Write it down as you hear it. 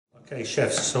Okay,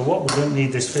 chefs, so what we're going to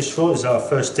need this fish for is our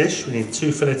first dish. We need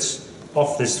 2 fillets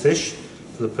off this fish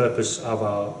for the purpose of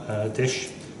our dish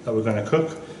that we're going to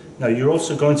cook. Now you're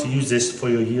also going to use this for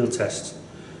your yield test.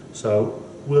 So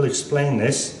we'll explain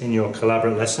this in your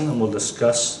collaborate lesson, and we'll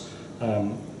discuss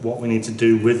what we need to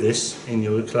do with this in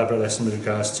your collaborate lesson with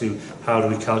regards to how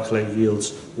do we calculate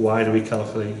yields, why do we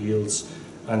calculate yields,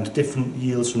 and different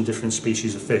yields from different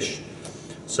species of fish.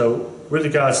 So with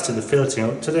regards to the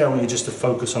filleting, today I want you just to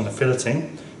focus on the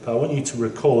filleting, but I want you to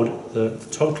record the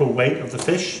total weight of the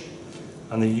fish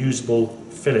and the usable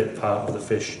fillet part of the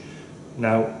fish.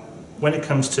 Now, when it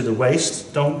comes to the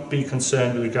waste, don't be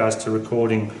concerned with regards to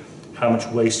recording how much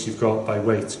waste you've got by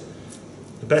weight.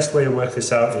 The best way to work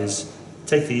this out is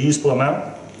take the usable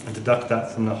amount and deduct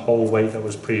that from the whole weight that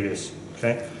was previous,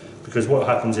 okay? Because what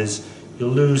happens is you'll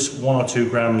lose 1 or 2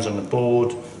 grams on the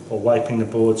board or wiping the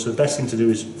board, so the best thing to do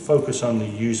is focus on the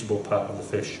usable part of the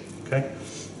fish, okay?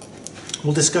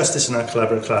 We'll discuss this in our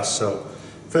collaborate class, so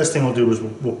first thing we'll do is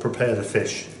we'll prepare the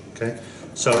fish, okay?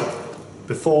 So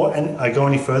before I go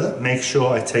any further, make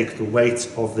sure I take the weight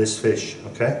of this fish,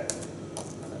 okay?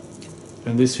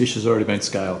 And this fish has already been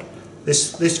scaled?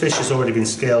 This fish has already been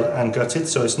scaled and gutted,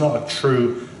 so it's not a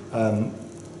true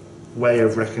way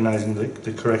of recognising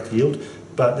the correct yield,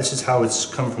 but this is how it's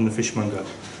come from the fishmonger.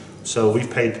 So we've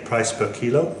paid the price per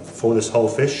kilo for this whole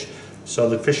fish, so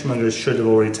the fishmongers should have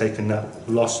already taken that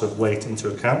loss of weight into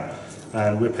account,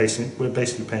 and we're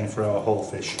basically paying for our whole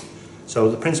fish. So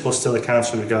the principle still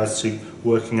accounts with regards to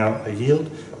working out a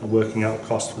yield and working out a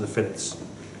cost for the fillets.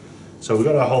 So we've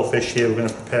got our whole fish here, we're going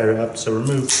to prepare it up, so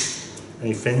remove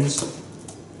any fins,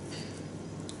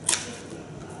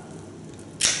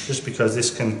 just because this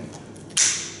can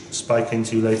spike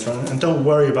into you later on. And don't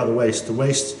worry about the waste. The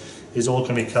waste is all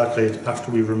going to be calculated after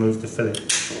we remove the fillet.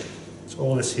 So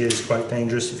all this here is quite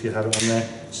dangerous if you have it on there.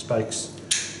 Spikes,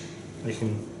 they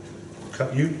can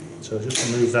cut you, so just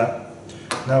remove that.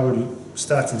 Now we're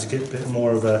starting to get a bit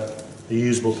more of the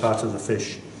usable part of the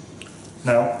fish.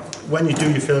 Now when you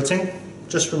do your filleting,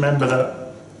 just remember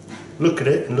that, look at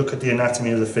it and look at the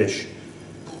anatomy of the fish.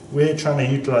 We're trying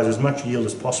to utilise as much yield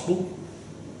as possible,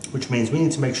 which means we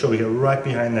need to make sure we get right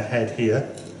behind the head here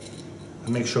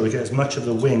and make sure we get as much of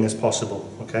the wing as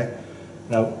possible, okay?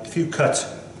 Now, if you cut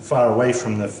far away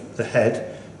from the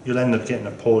head, you'll end up getting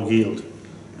a poor yield.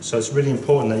 So it's really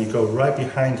important that you go right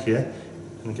behind here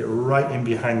and get right in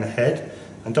behind the head,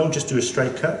 and don't just do a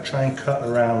straight cut, try and cut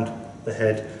around the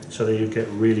head so that you get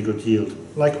really good yield.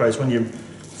 Likewise, when you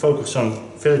focus on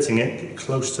filleting it, get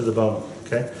close to the bone,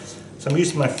 okay? So I'm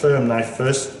using my firm knife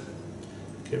first,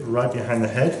 get right behind the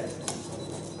head.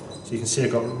 So you can see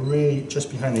I've got really just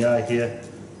behind the eye here,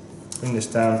 bring this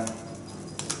down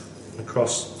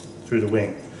across through the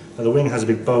wing. Now the wing has a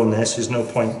big bone there, so there's no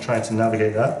point trying to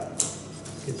navigate that.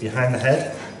 Get behind the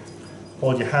head,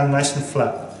 hold your hand nice and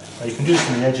flat. Now you can do this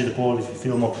from the edge of the board if you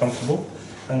feel more comfortable.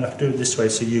 I'm going to do it this way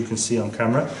so you can see on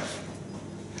camera.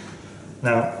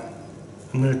 Now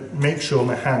I'm going to make sure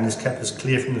my hand is kept as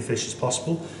clear from the fish as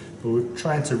possible, but we're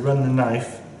trying to run the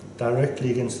knife directly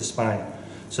against the spine.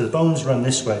 So the bones run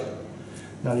this way.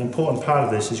 Now the important part of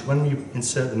this is when you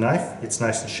insert the knife, it's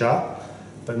nice and sharp,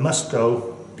 but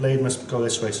blade must go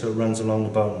this way so it runs along the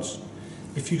bones.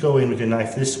 If you go in with your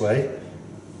knife this way,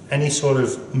 any sort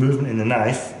of movement in the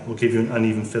knife will give you an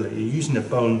uneven fillet. You're using the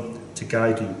bone to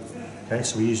guide you. Okay,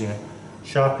 so we're using a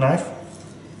sharp knife.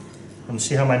 And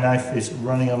see how my knife is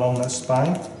running along that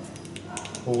spine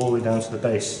all the way down to the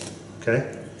base.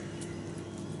 Okay?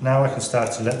 Now I can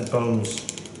start to let the bones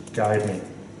guide me.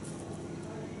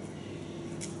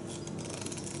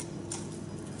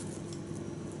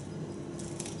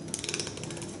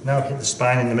 Now I hit the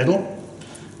spine in the middle,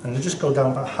 and I'll just go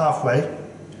down about halfway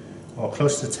or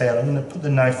close to the tail. I'm going to put the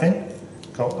knife in,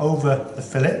 go over the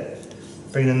fillet,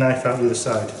 bring the knife out the other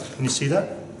side. Can you see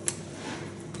that?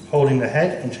 Holding the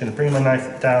head, I'm just going to bring my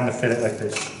knife down the fillet like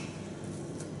this.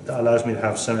 That allows me to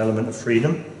have some element of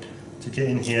freedom to get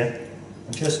in here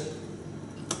and just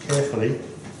carefully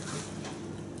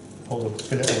pull the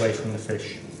fillet away from the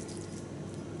fish.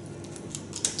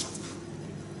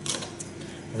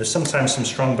 And there's sometimes some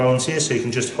strong bones here, so you can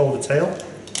just hold the tail,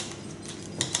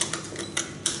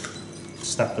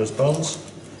 snap those bones.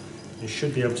 You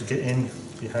should be able to get in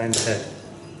behind the head.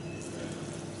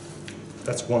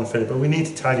 That's one fillet, but we need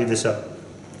to tidy this up.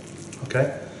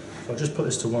 Okay, so I'll just put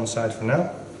this to one side for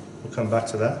now. We'll come back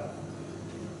to that.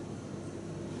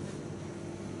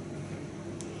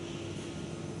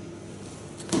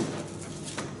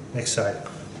 Next side.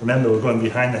 Remember, we're going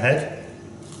behind the head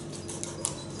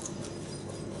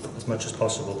as much as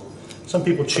possible. Some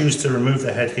people choose to remove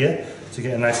the head here to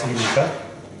get a nice even cut.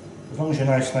 As long as your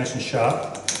knife's nice and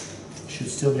sharp, you should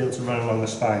still be able to run along the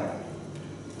spine.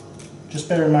 Just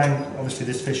bear in mind, obviously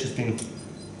this fish has been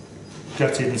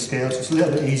gutted and scaled, so it's a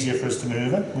little bit easier for us to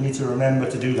maneuver. We need to remember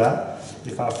to do that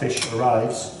if our fish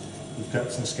arrives with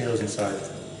guts and scales inside.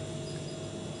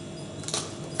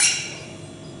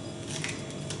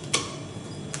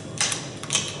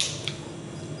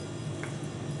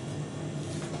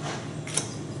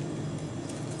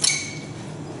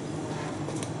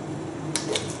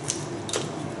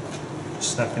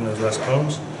 Snapping those last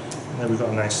bones, and then we've got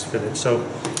a nice fillet. So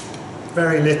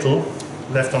very little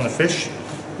left on the fish.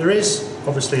 There is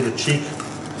obviously the cheek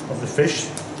of the fish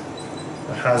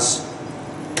that has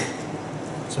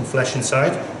some flesh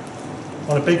inside.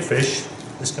 On a big fish,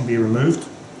 this can be removed.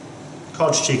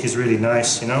 Cod's cheek is really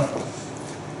nice, you know,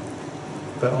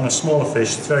 but on a smaller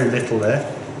fish, there's very little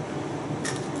there.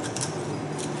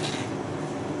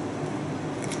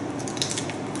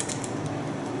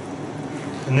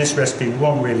 In this recipe, we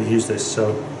won't really use this,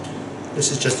 so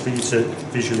this is just for you to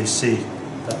visually see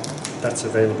that that's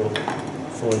available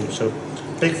for you. So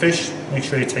big fish, make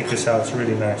sure you take this out, it's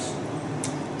really nice.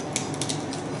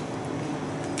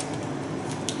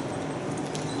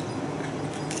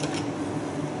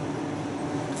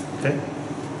 Okay,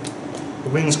 the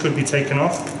wings could be taken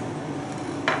off.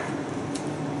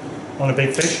 On a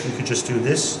big fish, we could just do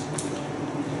this.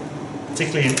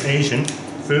 Particularly in Asian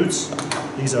foods,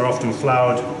 these are often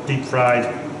floured, deep fried,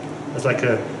 as like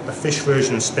a fish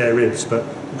version of spare ribs, but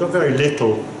we've got very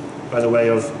little by the way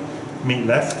of meat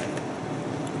left.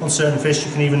 On certain fish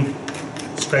you can even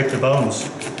scrape the bones.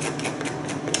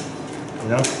 You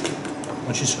know,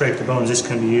 once you scrape the bones, this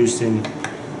can be used in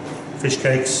fish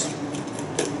cakes,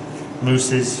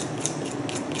 mousses,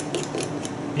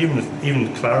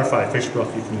 even clarify fish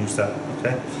broth, you can use that,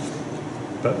 okay?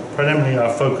 But primarily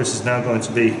our focus is now going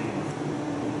to be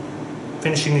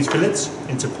finishing these fillets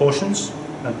into portions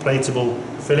and plateable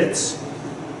fillets,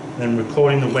 and then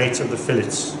recording the weight of the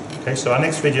fillets. Okay, so our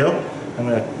next video, I'm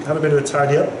going to have a bit of a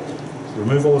tidy up,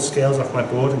 remove all the scales off my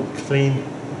board and clean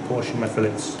and portion my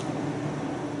fillets.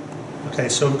 Okay,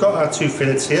 so we've got our two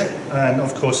fillets here, and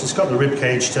of course it's got the rib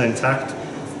cage still intact.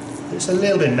 It's a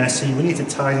little bit messy, we need to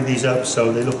tidy these up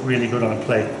so they look really good on a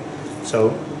plate.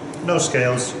 So, no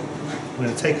scales. We're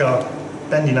going to take our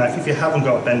bendy knife. If you haven't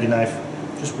got a bendy knife,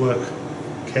 just work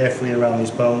carefully around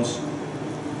these bones,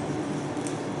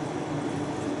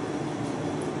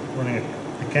 running it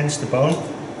against the bone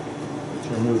to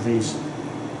remove these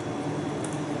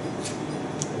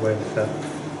away like that.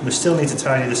 We still need to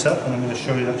tidy this up, and I'm going to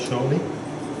show you that shortly.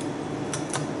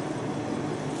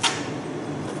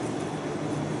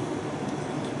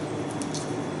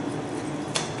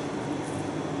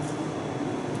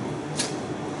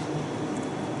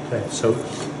 Okay, so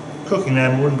cooking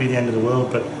them wouldn't be the end of the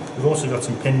world, but we've also got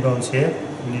some pin bones here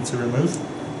we need to remove.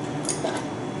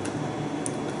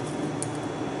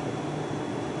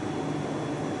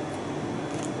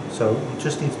 So you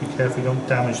just need to be careful you don't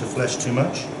damage the flesh too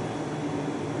much.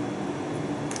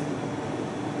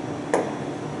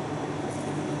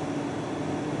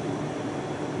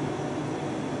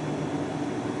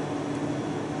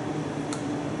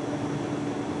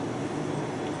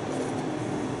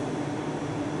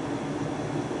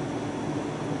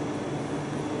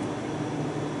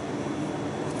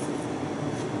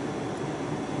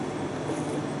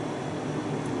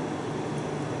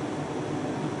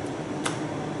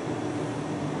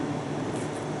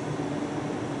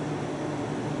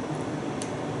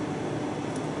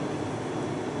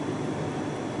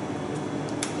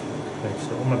 Okay,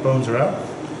 so all my bones are out.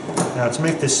 Now to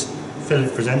make this fillet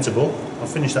presentable, I'll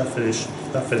finish that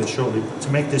fillet shortly, but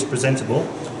to make this presentable,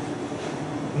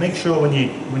 make sure when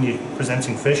you're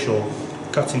presenting fish or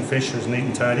cutting fish as neat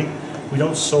and tidy, we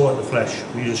don't saw at the flesh.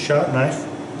 We use a sharp knife,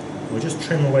 and we just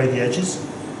trim away the edges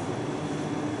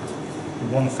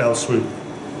in one fell swoop.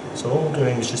 So all we're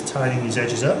doing is just tidying these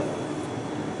edges up,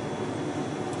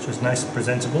 so it's nice and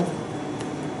presentable.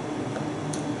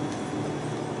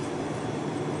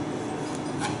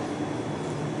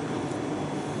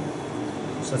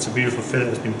 So that's a beautiful fillet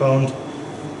that's been boned.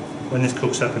 When this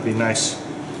cooks up, it'll be nice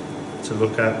to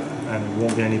look at, and there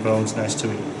won't be any bones, nice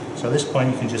to eat. So at this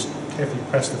point you can just carefully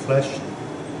press the flesh,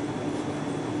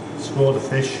 score the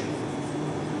fish.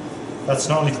 That's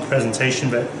not only for presentation,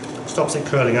 but stops it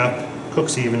curling up,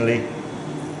 cooks evenly,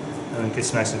 and it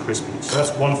gets nice and crispy. So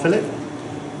that's one fillet.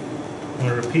 I'm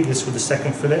going to repeat this with the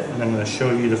second fillet, and I'm going to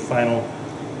show you the final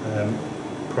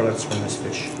products from this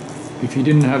fish. If you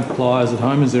didn't have pliers at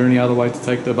home, is there any other way to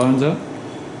take the bones out?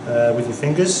 With your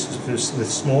fingers, if they're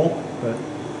small, but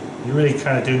you really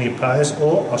kind of do need pliers,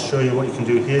 or I'll show you what you can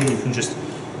do here. You can just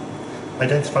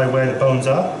identify where the bones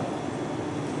are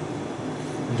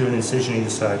and do an incision either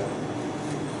side.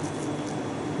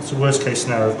 That's the worst case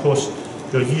scenario. Of course,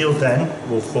 your yield then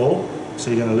will fall, so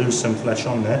you're going to lose some flesh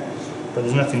on there, but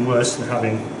there's nothing worse than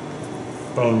having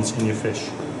bones in your fish.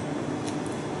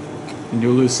 And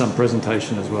you'll lose some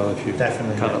presentation as well if you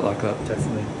Definitely, cut yeah. it like that.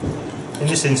 Definitely. In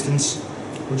this instance,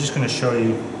 we're just going to show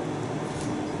you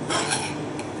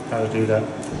how to do that.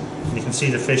 And you can see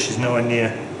the fish is nowhere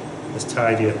near as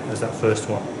tidy as that first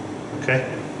one.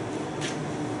 Okay?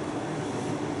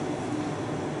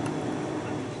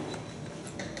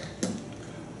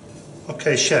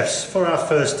 Okay, chefs, for our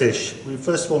first dish, we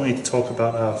first of all need to talk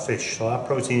about our fish. So our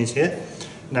protein is here.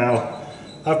 Now,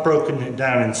 I've broken it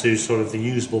down into sort of the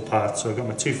usable parts. So I've got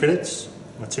my 2 fillets,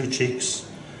 my 2 cheeks,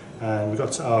 and we've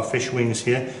got our fish wings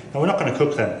here. Now we're not going to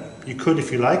cook them. You could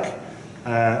if you like.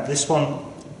 This one,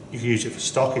 you can use it for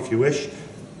stock if you wish,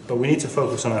 but we need to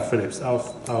focus on our fillets.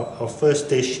 Our first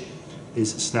dish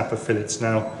is snapper fillets.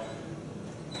 Now,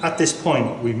 at this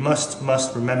point, we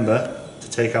must remember to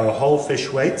take our whole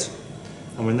fish weight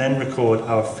and we then record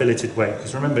our filleted weight.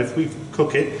 Because remember, if we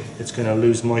cook it, it's going to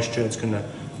lose moisture, it's going to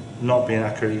not be an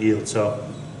accurate yield. So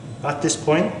at this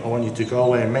point, I want you to go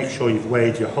away and make sure you've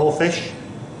weighed your whole fish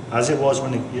as it was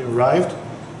when it arrived,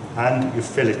 and your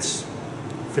fillets,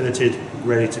 filleted,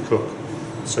 ready to cook.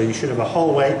 So you should have a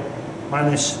whole weight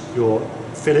minus your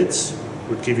fillets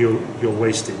would give you your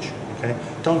wastage. Okay?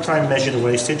 Don't try and measure the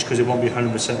wastage because it won't be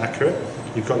 100% accurate.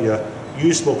 You've got your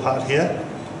usable part here.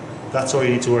 That's all you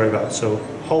need to worry about. So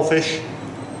whole fish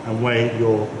and weigh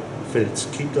your fillets.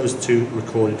 Keep those 2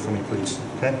 recorded for me, please.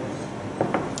 Okay?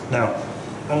 Now,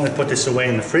 I'm going to put this away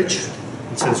in the fridge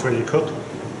until it's ready to cook.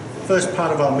 First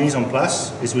part of our mise en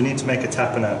place is we need to make a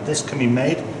tapenade. This can be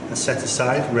made and set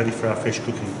aside, ready for our fish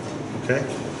cooking. Okay?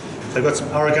 So I've got some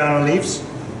oregano leaves,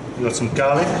 we've got some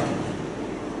garlic,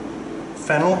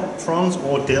 fennel fronds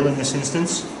or dill in this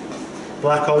instance,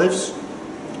 black olives,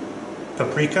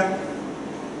 paprika,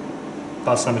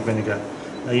 balsamic vinegar.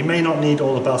 Now you may not need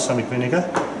all the balsamic vinegar.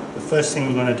 The first thing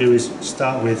we're going to do is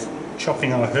start with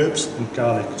chopping our herbs and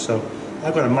garlic. So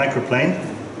I've got a microplane.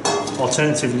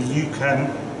 Alternatively, you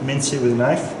can mince it with a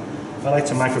knife. I like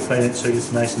to microplane it so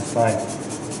it's nice and fine.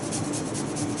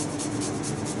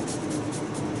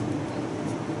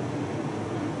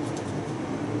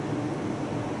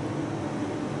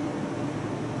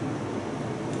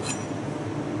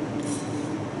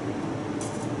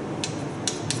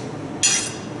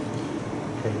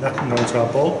 Okay, that can go into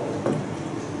our bowl.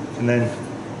 And then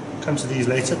come to these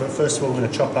later, but first of all we're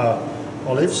going to chop our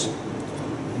olives.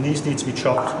 And these need to be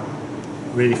chopped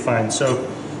really fine. So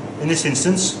in this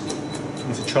instance, you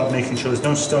need to chop making sure there's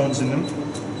no stones in them.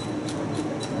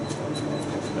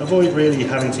 Avoid really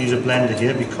having to use a blender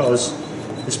here because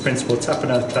this principle,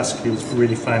 tapenade classically, was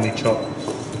really finely chopped.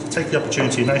 So take the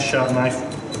opportunity, nice sharp knife,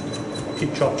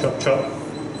 keep chop, chop, chop.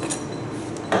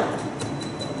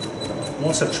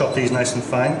 Once I've chopped these nice and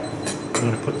fine, I'm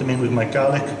going to put them in with my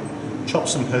garlic, chop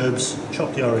some herbs,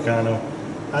 chop the oregano,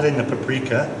 add in the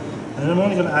paprika, and then I'm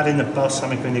only going to add in the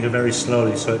balsamic vinegar very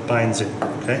slowly so it binds it.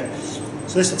 Okay?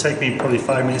 So this will take me probably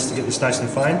 5 minutes to get this nice and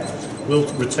fine. We'll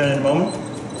return in a moment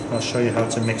and I'll show you how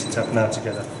to mix the tapenade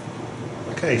together.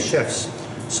 Okay, chefs,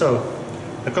 so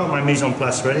I've got my mise en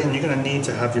place ready, and you're going to need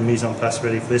to have your mise en place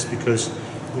ready for this because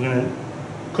we're going to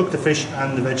cook the fish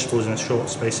and the vegetables in a short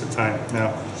space of time.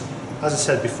 Now, as I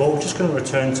said before, we're just going to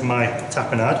return to my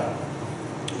tapenade.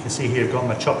 You can see here I've got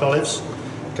my chopped olives,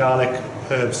 garlic,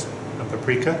 herbs and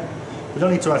paprika. We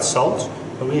don't need to add salt,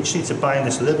 but we just need to bind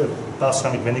this a little bit of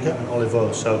balsamic vinegar and olive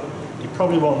oil. So you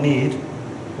probably won't need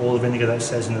all the vinegar that it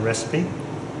says in the recipe,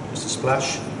 just a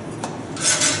splash.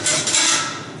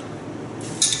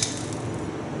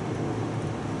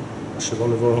 Splash of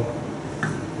olive oil.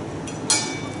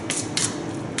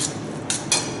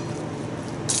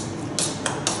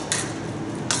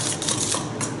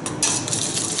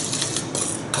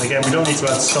 Again, we don't need to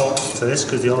add salt to this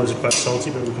because the olives are quite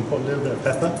salty, but we can put a little bit of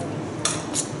pepper.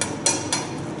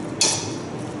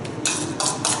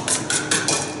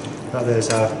 Now there's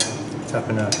our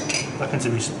tapenade. That can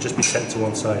just be set to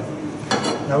one side.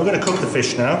 Now we're going to cook the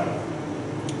fish now.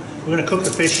 We're going to cook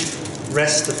the fish,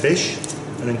 rest the fish,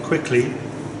 and then quickly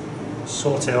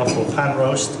saute off or pan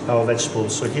roast our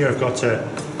vegetables. So here I've got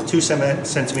 2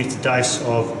 centimetre dice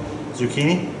of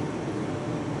zucchini,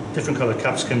 different coloured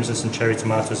capsicums and some cherry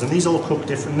tomatoes, and these all cook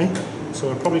differently, so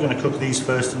we're probably going to cook these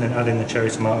first and then add in the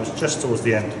cherry tomatoes just towards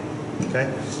the end.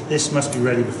 Okay, this must be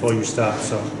ready before you start.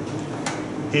 So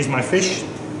here's my fish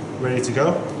ready to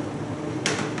go.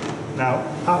 Now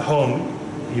at home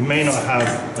you may not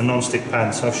have a non-stick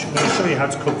pan, so I'm going to show you how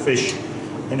to cook fish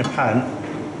in a pan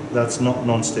that's not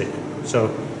non-stick. So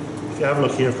if you have a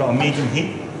look here, I've got a medium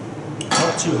heat,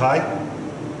 not too high.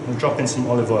 I'm going to drop in some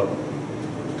olive oil.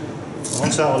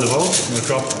 Onto that olive oil, I'm going to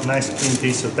drop a nice clean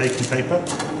piece of baking paper,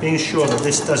 being sure that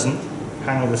this doesn't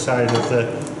hang on the side of the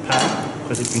pan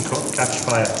because it can catch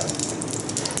fire. A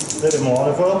little bit more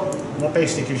olive oil, and that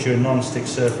basically gives you a non-stick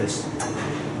surface.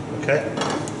 Okay?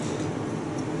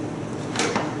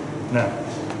 Now,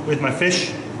 with my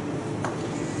fish,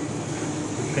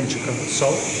 a pinch of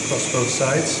salt across both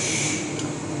sides.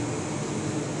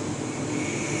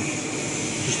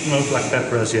 Just no black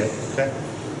pepper as yet, okay?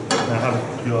 Now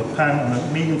have your pan on a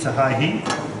medium to high heat.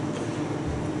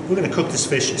 We're going to cook this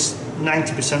fish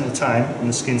 90% of the time on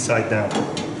the skin side down.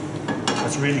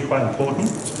 That's really quite important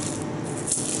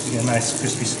to get a nice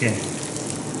crispy skin. You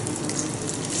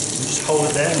just hold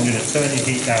it there and you're going to turn your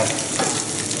heat down.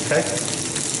 Okay?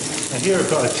 Now here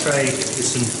I've got a tray with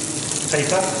some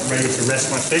paper ready to rest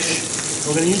my fish.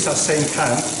 We're going to use that same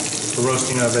pan for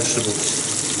roasting our vegetables.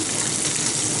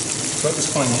 So at this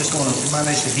point you just want to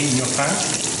manage the heat in your pan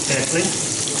carefully.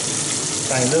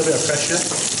 Applying a little bit of pressure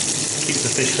to keep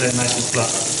the fish there nice and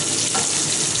flat.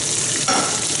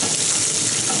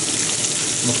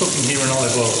 We're cooking here in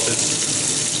olive oil, so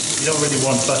you don't really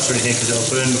want butter in here because it'll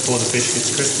burn before the fish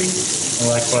gets crispy, and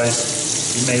likewise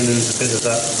you may lose a bit of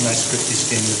that nice crispy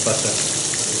skin with butter.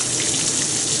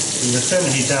 So you're going to turn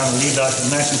the heat down and leave that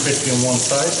nice and crispy on one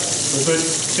side for a good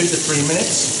 2 to 3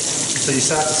 minutes until you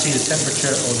start to see the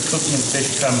temperature or the cooking of the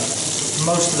fish come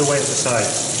most of the way at the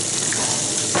sides.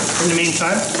 In the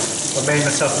meantime, I've made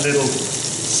myself a little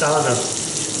salad of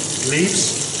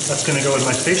leaves. That's going to go with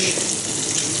my fish.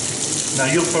 Now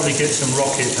you'll probably get some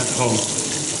rocket at home.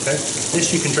 Okay?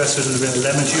 This you can dress with a little bit of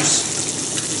lemon juice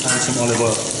and some olive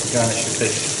oil to garnish your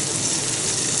fish.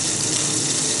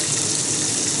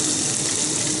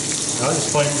 Now at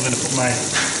this point I'm going to put my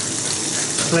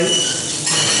plate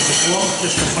to warm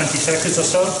just for 20 seconds or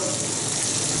so.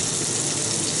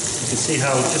 You can see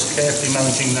how just carefully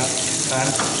managing that pan,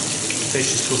 the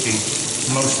fish is cooking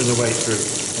most of the way through.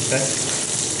 Okay?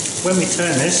 When we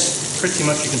turn this, pretty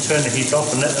much you can turn the heat off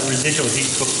and let the residual heat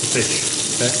cook the fish.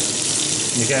 Okay?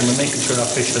 And again, we're making sure our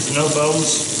fish has no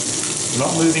bones, we're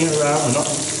not moving it around, we're not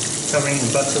covering it in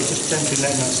butter, just gently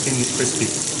letting that skin get crispy.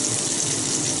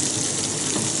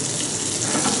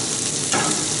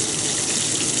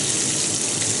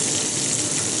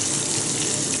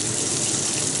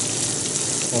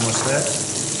 Almost there.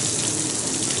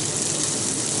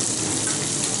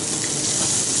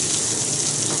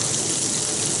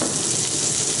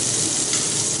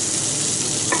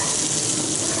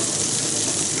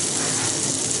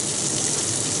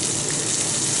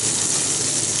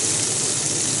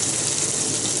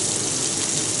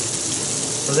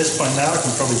 So at this point now, I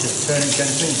can probably just turn it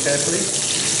gently and carefully,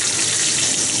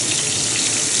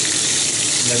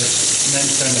 and then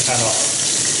turn the pan off.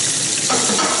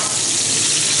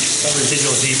 That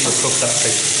residual heat will cook that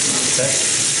fish. Okay?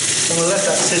 So we'll let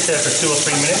that sit there for 2 or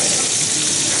 3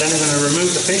 minutes. Then I'm going to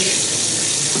remove the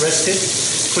fish, rest it,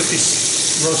 quickly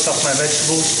roast off my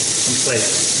vegetables and plate.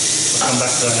 I'll come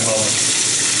back to that in a moment.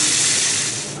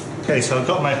 Okay, so I've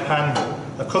got my pan,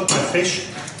 I've cooked my fish.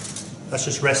 That's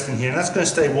just resting here, and that's going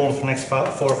to stay warm for the next 4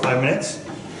 or 5 minutes.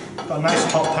 Got a nice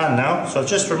hot pan now, so I've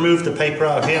just removed the paper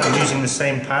out of here. I'm using the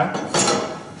same pan.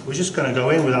 We're just going to go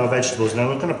in with our vegetables. Now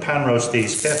we're going to pan roast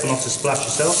these. Careful not to splash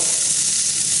yourself.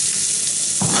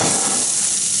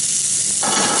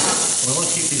 We want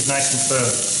to keep these nice and firm.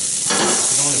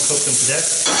 We don't want to cook them to death.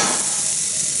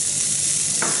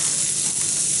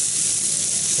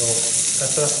 So,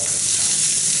 pepper.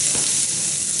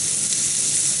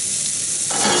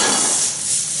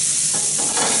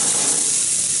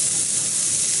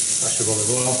 Of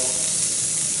olive oil.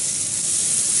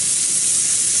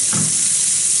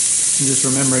 And just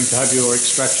remembering to have your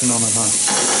extraction on it, huh?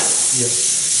 Yep.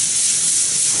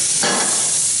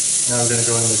 Now we're going to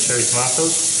go in with cherry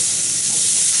tomatoes.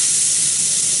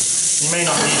 You may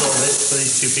not need all this for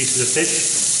these 2 pieces of fish.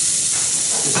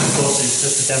 This of course is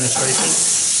just a demonstration.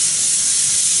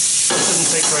 It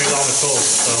doesn't take very long at all,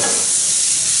 so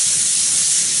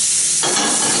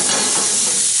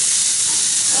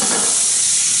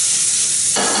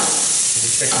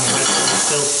checking the vegetables are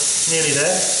still nearly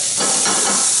there.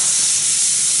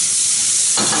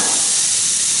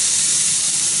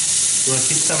 You want to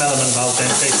keep some element of al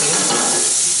dente to them.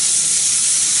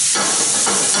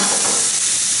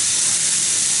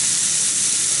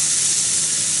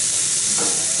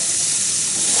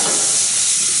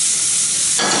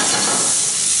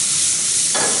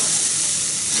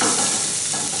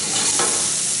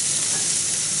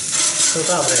 So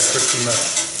about there pretty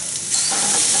much.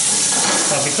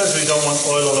 Now because we don't want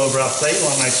oil all over our plate, we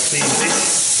want a nice clean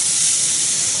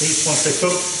dish, these once they're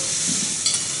cooked,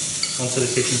 onto the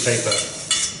kitchen paper.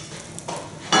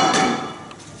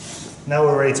 Now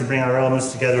we're ready to bring our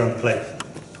elements together and plate.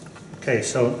 Okay,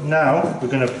 so now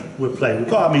we'll plate. We've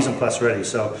got our mise en place ready,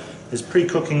 so there's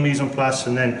pre-cooking mise en place,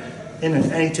 and then in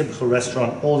any typical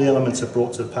restaurant, all the elements are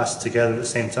brought to the pasta together at the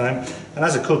same time. And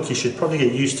as a cook, you should probably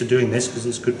get used to doing this because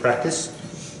it's good practice.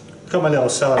 I've got my little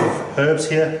salad of herbs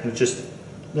here with just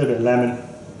a little bit of lemon,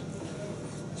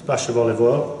 splash of olive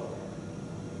oil,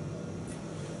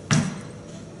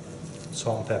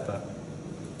 salt and pepper.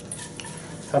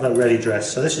 Have that ready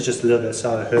dressed. So this is just a little bit of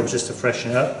salad of herbs just to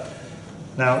freshen it up.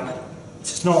 Now,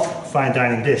 it's not a fine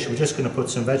dining dish. We're just going to put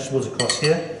some vegetables across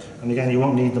here, and again, you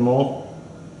won't need them all.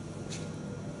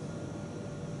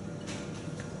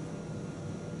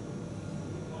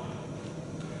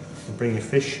 And bring your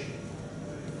fish.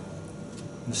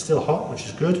 And it's still hot, which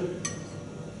is good.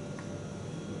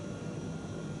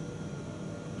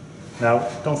 Now,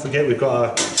 don't forget we've got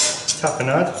our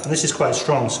tapenade, and this is quite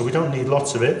strong, so we don't need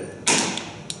lots of it.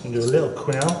 And do a little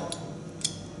quenelle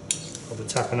of the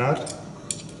tapenade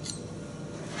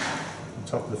on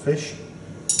top of the fish.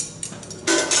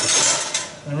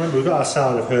 And remember, we've got our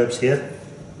salad of herbs here,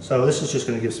 so this is just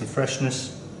going to give some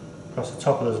freshness across the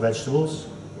top of those vegetables.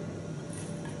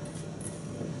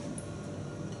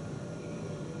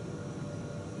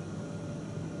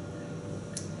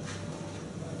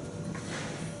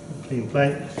 Clean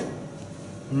plate.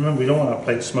 And remember, we don't want our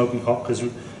plate smoking hot because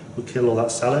we'll kill all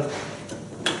that salad.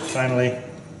 Finally,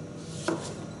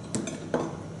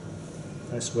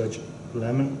 nice wedge of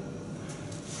lemon.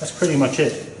 That's pretty much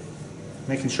it.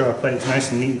 Making sure our plate is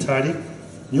nice and neat and tidy.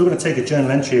 You're going to take a journal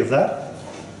entry of that.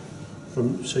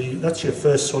 That's your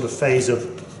first sort of phase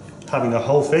of having a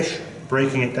whole fish,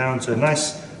 breaking it down to a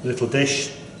nice little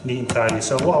dish, neat and tidy.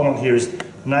 So what I want here is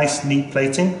nice, neat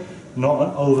plating, not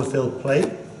an overfilled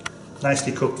plate,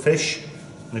 nicely cooked fish,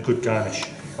 and a good garnish.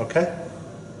 Okay?